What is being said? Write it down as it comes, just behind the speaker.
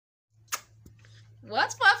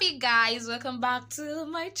What's poppin', guys? Welcome back to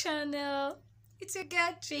my channel. It's your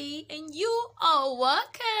girl G, and you are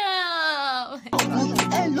welcome.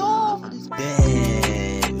 Hello.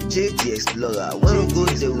 Damn, JT Explorer. When we go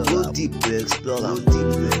there, we go deep to explore them.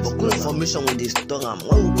 But good information when they store them.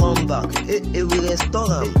 When we come back, we restore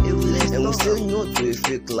them. And we say no to a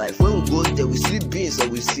fake life. When we go there, we see beans or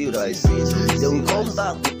we see rice. Then we come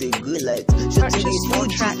back with a green light. Shutting it all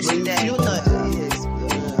tracks today.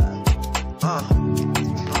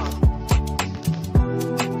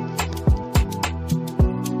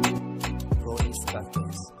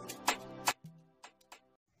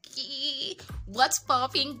 What's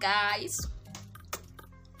popping, guys?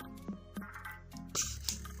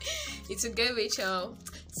 It's a good Rachel.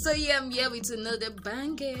 So yeah, I'm here with another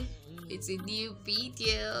banger. It's a new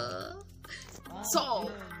video. So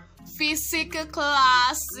physical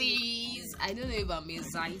classes. I don't know if I'm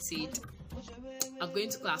excited. I'm going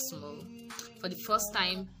to class tomorrow for the first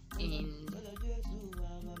time in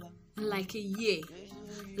like a year.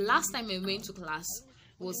 Last time I went to class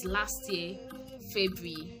was last year,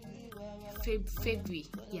 February,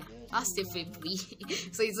 yeah, last year February.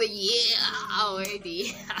 So it's a year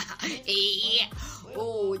already. Yeah.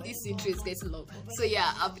 Oh, this intro is getting long. So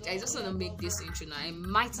yeah, I just want to make this intro now. I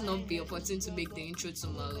might not be opportune to make the intro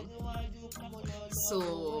tomorrow,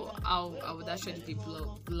 so I would actually be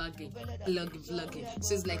vlogging.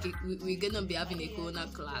 So it's like we're gonna be having a corona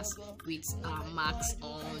class with marks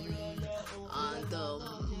on and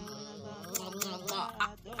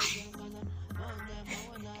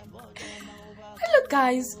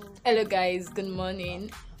hello guys, good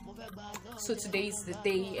morning. So today is the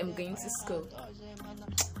day I'm going to school,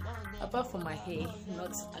 apart from my hair,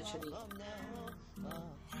 not actually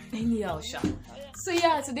anyhow. So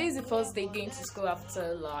yeah, today is the first day going to school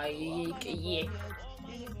after like a year.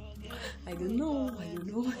 I don't know.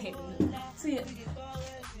 So yeah,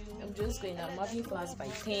 I'm just going. I'm having class by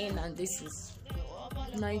 10 and this is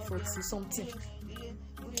 9:40 something.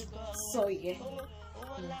 So yeah,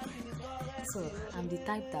 so I'm the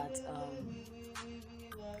type that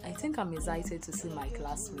I think I'm excited to see my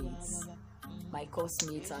classmates, my course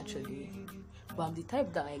mates actually, but I'm the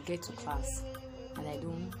type that I get to class and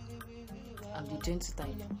I'm the gentle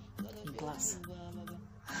type in class.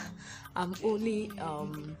 I'm only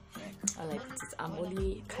I'm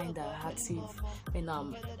only kind of active when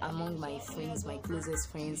I'm among my friends, my closest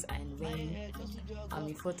friends, and when I'm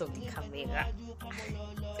in front of the camera.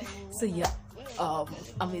 So yeah,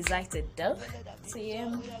 I'm excited though. So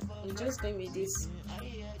yeah, I'm just going with this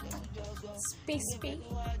space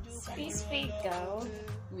girl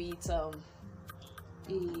with a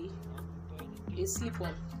slip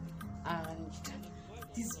on and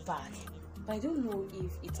this bag. But I don't know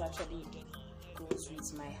if it actually goes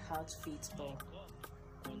with my outfit, but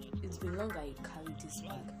it's been long I carry this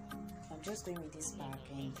bag. I'm just going with this bag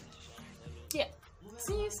and yeah,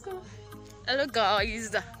 see you school. Hello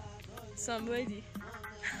guys, so I'm ready.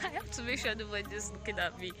 I have to make sure nobody's looking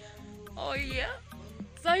at me. Oh yeah,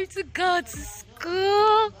 time to go to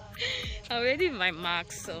school. I'm ready with my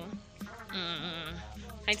marks, so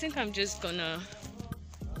I think I'm just gonna,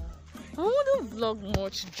 I won't vlog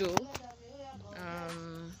much though.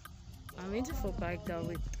 I'm waiting for a bike that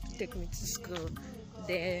will take me to school.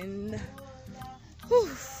 Then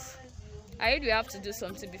I heard we have to do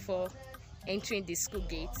something before entering the school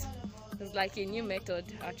gate. It's like a new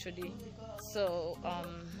method actually. So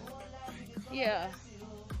yeah,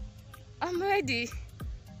 I'm ready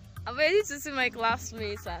to see my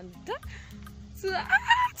classmates, and so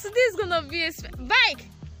today's gonna be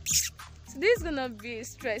a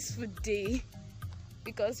stressful day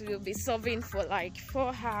because we'll be serving for like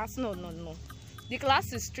 4 hours. No, the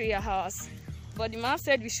class is 3 hours, but the man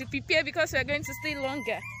said we should prepare because we're going to stay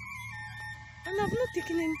longer, and I've not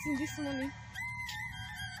taken anything this morning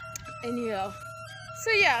anyhow.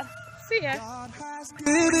 So yeah, see ya. God has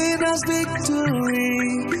given us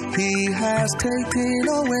victory. He has taken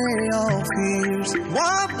away all fears.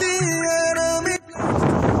 What the enemy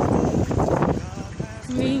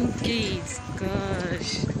Main gate,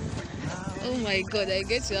 gosh. Oh my god, I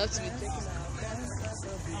guess you have to be taking.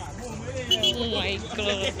 Oh my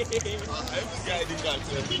god.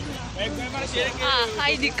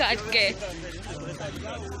 ID card.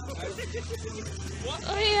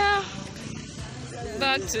 Oh yeah.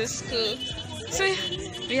 Back to school. So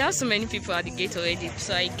we have so many people at the gate already,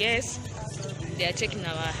 so I guess they are checking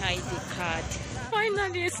our ID card.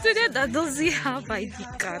 Finally, a student that doesn't have ID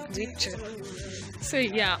card, Richard. So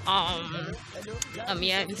yeah, I'm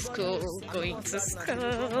here in school, going to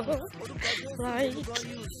school, like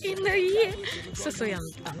in a year. So yeah,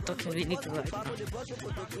 I'm talking really too right now.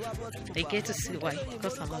 They get to see why,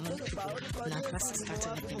 because I'm among people. Now class is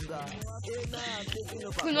starting.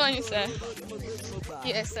 Good morning, sir.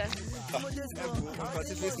 Yes, sir.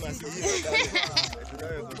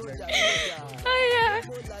 Oh yeah.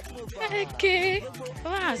 Okay.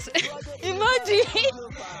 Wow. Imagine.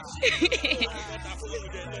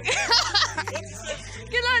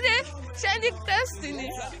 You know that shining testing.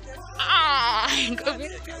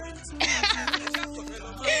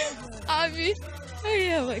 Abby. Oh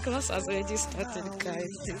yeah, my class has already started,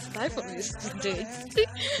 guys. It's time for the students.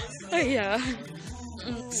 Oh yeah.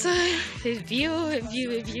 So a view,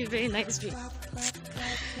 very nice view.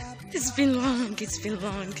 It's been long.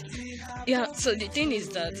 Yeah, so the thing is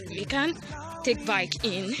that we can't take bike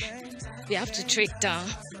in. We have to trek down.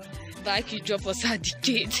 Bike, you drop us at the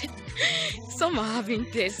gate. Some are having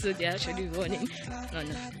tests, so they're actually running. No.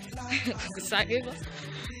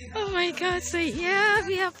 Oh my God! So yeah,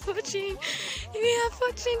 we are approaching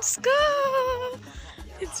school.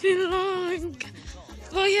 It's been long.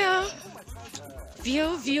 Oh yeah,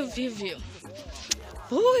 view.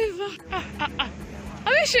 Oh,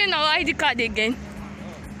 are we showing our ID card again?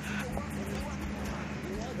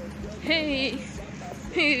 Hey,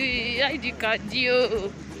 ID card,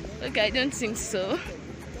 yo. Okay, I don't think so.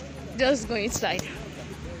 Just go inside.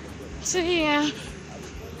 So yeah,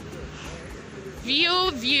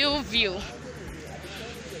 view.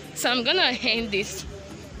 So I'm gonna end this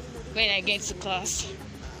when I get to class.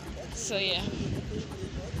 So yeah,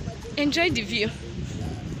 enjoy the view.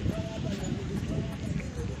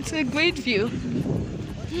 It's a great view.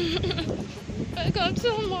 Welcome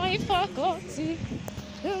to my faculty.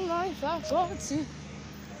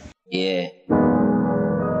 Yeah.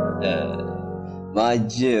 My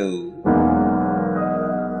Jew.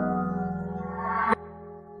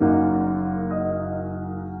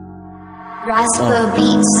 Rascal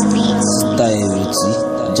beats.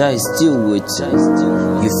 Style Jai is still waiting.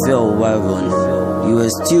 You fell while running. You were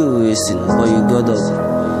still racing, but you got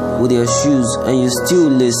up with your shoes and you still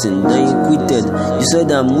listen. Then you quitted. You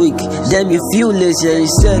said I'm weak. Then you feel lazy and you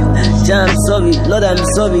said, Jai, I'm sorry. Lord, I'm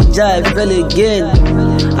sorry. Jai, I fell again.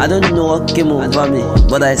 I don't know what came over me,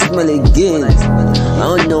 but I smell again. I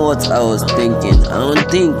don't know what I was thinking. I don't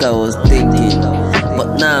think I was thinking.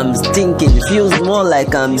 But now I'm thinking. It feels more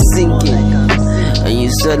like I'm sinking. And you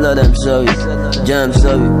said, Lord, I'm sorry. Jai, I'm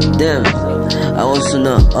sorry. Damn, I was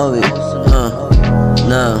not hurry.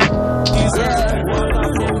 Now.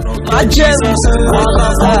 My gems.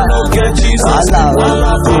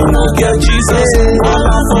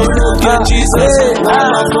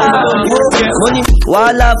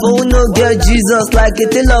 Walla for no get Jesus, like a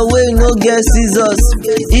tailor way no get scissors.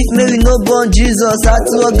 If Mary no born Jesus, I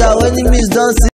told God when enemies don't see.